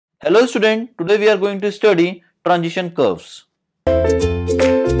Hello student, today we are going to study transition curves.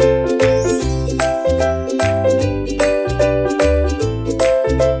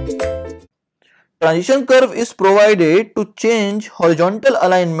 Transition curve is provided to change horizontal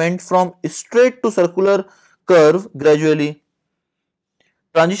alignment from straight to circular curve gradually.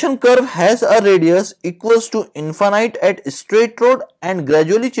 Transition curve has a radius equals to infinite at straight road and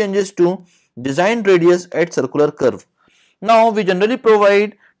gradually changes to designed radius at circular curve. Now we generally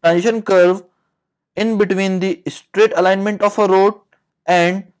provide transition curve in between the straight alignment of a road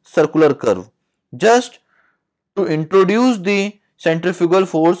and circular curve, just to introduce the centrifugal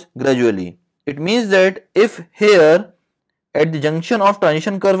force gradually. It means that if here at the junction of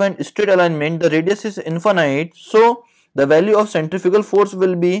transition curve and straight alignment the radius is infinite, so the value of centrifugal force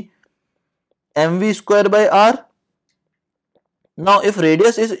will be mv square by r. Now if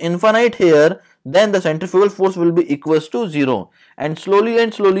radius is infinite here, then the centrifugal force will be equals to 0, and slowly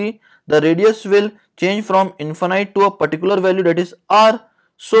the radius will change from infinite to a particular value, that is r.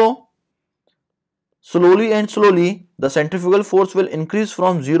 So slowly the centrifugal force will increase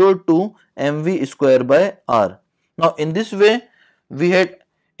from 0 to mv square by r. Now in this way we had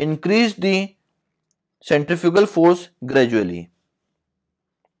increased the centrifugal force gradually.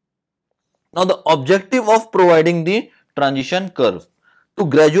 Now the objective of providing the transition curve: to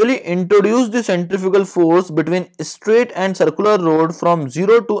gradually introduce the centrifugal force between straight and circular rod from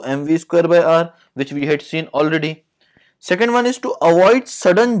 0 to mv square by r, which we had seen already. Second one is to avoid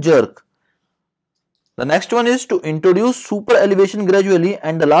sudden jerk. The next one is to introduce super elevation gradually,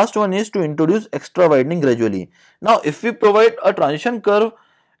 and the last one is to introduce extra widening gradually. Now if we provide a transition curve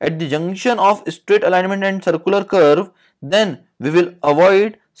at the junction of straight alignment and circular curve, then we will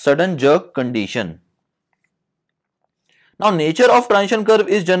avoid sudden jerk condition. Now nature of transition curve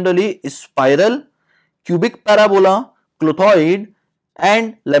is generally spiral, cubic parabola, clothoid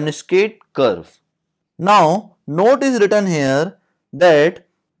and lemniscate curve. Now note is written here that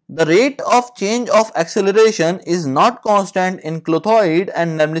the rate of change of acceleration is not constant in clothoid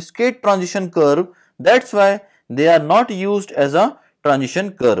and lemniscate transition curve. That's why they are not used as a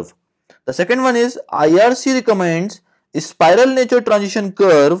transition curve. The second one is IRC recommends spiral nature transition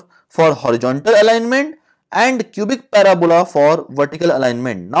curve for horizontal alignment and cubic parabola for vertical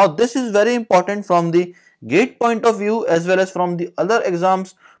alignment. Now this is very important from the GATE point of view as well as from the other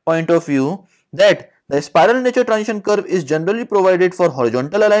exams point of view, that the spiral nature transition curve is generally provided for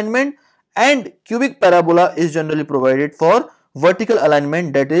horizontal alignment and cubic parabola is generally provided for vertical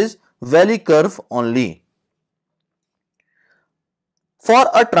alignment, that is valley curve only. For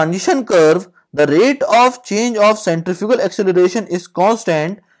a transition curve, the rate of change of centrifugal acceleration is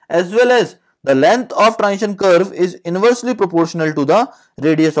constant, as well as the length of transition curve is inversely proportional to the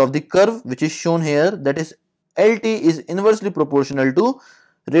radius of the curve, which is shown here, that is LT is inversely proportional to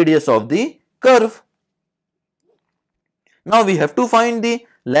radius of the curve. Now we have to find the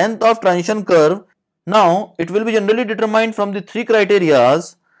length of transition curve. Now it will be generally determined from the three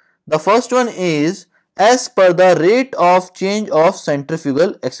criterias. The first one is as per the rate of change of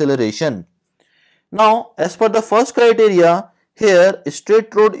centrifugal acceleration. Now as per the first criteria, here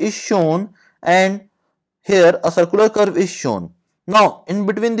straight road is shown and here a circular curve is shown. Now in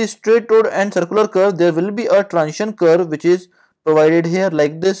between the straight road and circular curve there will be a transition curve which is provided here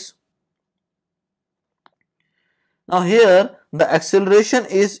like this. Now here the acceleration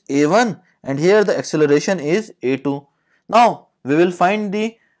is a1 and here the acceleration is a2. Now we will find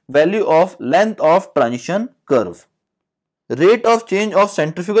the value of length of transition curve. Rate of change of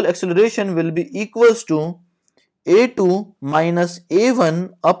centrifugal acceleration will be equals to a2 minus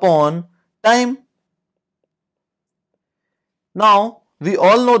a1 upon time. Now we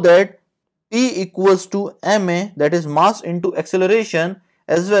all know that P equals to ma, that is mass into acceleration,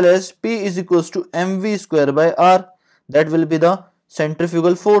 as well as P is equals to mv square by r, that will be the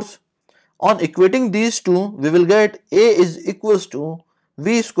centrifugal force. On equating these two, we will get A is equals to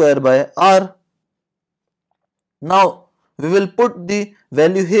v square by r. Now we will put the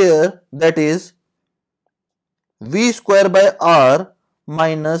value here, that is v square by r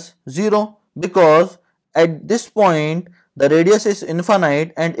minus 0, because at this point the radius is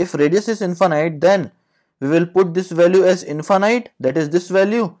infinite, and if radius is infinite then we will put this value as infinite, that is this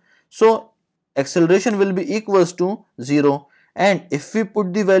value. So acceleration will be equals to 0, and if we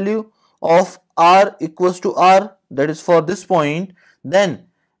put the value of r equals to r, that is for this point, then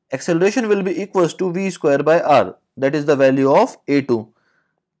acceleration will be equals to v square by r, that is the value of a2,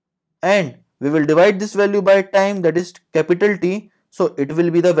 and we will divide this value by time, that is capital T, so it will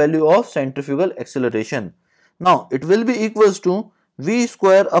be the value of centrifugal acceleration. Now it will be equals to v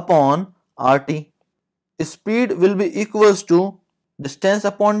square upon rt. Speed will be equals to distance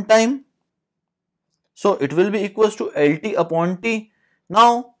upon time. So it will be equals to LT upon T.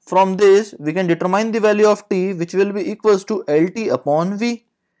 Now from this we can determine the value of T, which will be equals to LT upon V.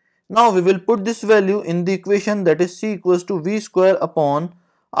 Now we will put this value in the equation, that is C equals to V square upon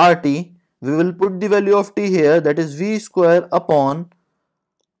RT. We will put the value of T here, that is V square upon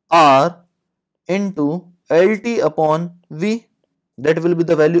R into LT upon V. That will be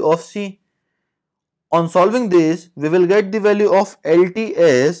the value of C. On solving this, we will get the value of LT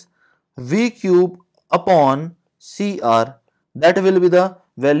as V cube upon CR. That will be the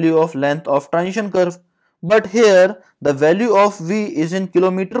value of length of transition curve. But here the value of V is in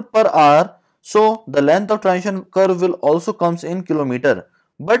kilometer per hour, so the length of transition curve will also comes in kilometer.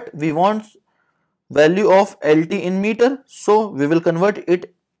 But we want value of LT in meter, so we will convert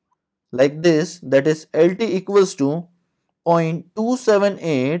it like this, that is LT equals to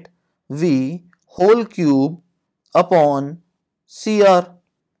 0.278 V whole cube upon CR.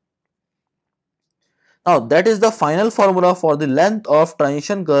 Now that is the final formula for the length of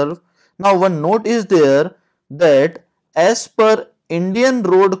transition curve. Now one note is there that as per Indian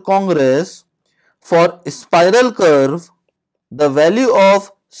Road Congress, for spiral curve the value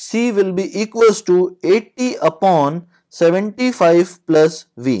of C will be equals to 80 upon 75 plus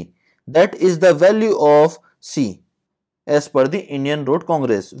V. That is the value of C as per the Indian Road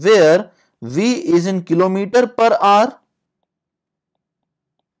Congress, where V is in kilometer per hour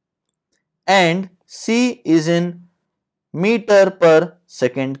and C is in meter per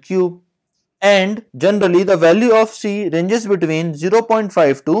second cube. And generally the value of C ranges between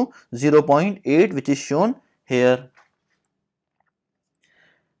 0.5 to 0.8, which is shown here.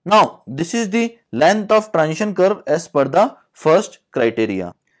 Now this is the length of transition curve as per the first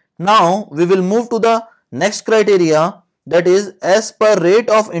criteria. Now we will move to the next criteria, that is as per rate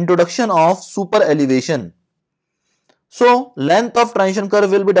of introduction of super elevation. So length of transition curve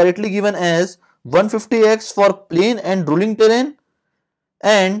will be directly given as 150x for plain and rolling terrain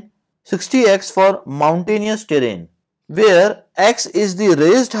and 60x for mountainous terrain, where x is the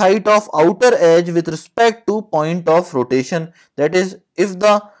raised height of outer edge with respect to point of rotation. That is, if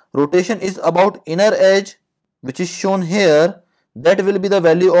the rotation is about inner edge, which is shown here, that will be the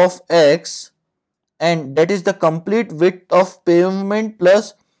value of x, and that is the complete width of pavement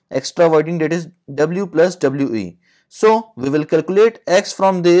plus extra voiding, that is W plus WE. So we will calculate x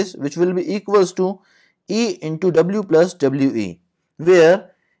from this, which will be equals to E into W plus WE, where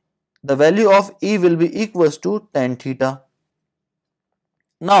the value of E will be equals to tan theta.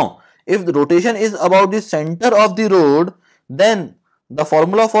 Now if the rotation is about the center of the road, then the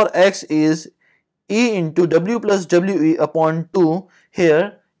formula for x is E into W plus WE upon 2.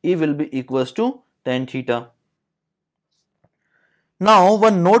 Here E will be equals to tan theta. Now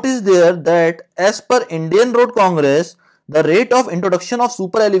one note is there that as per Indian Road Congress, the rate of introduction of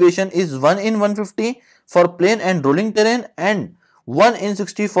super elevation is 1 in 150 for plain and rolling terrain and 1 in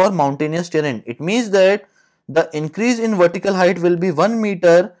 60 for mountainous terrain. It means that the increase in vertical height will be 1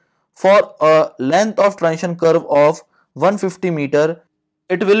 meter for a length of transition curve of 150 meter.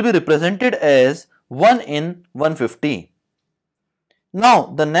 It will be represented as 1 in 150. Now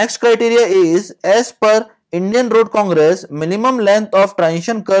the next criteria is as per Indian Road Congress, minimum length of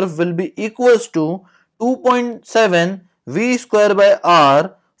transition curve will be equals to 2.7 V square by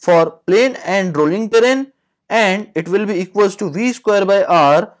R for plain and rolling terrain, and it will be equals to V square by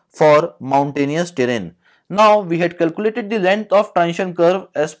R for mountainous terrain. Now we had calculated the length of transition curve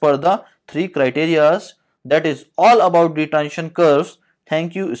as per the three criterias. That is all about the transition curves.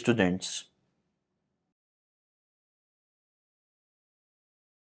 Thank you, students.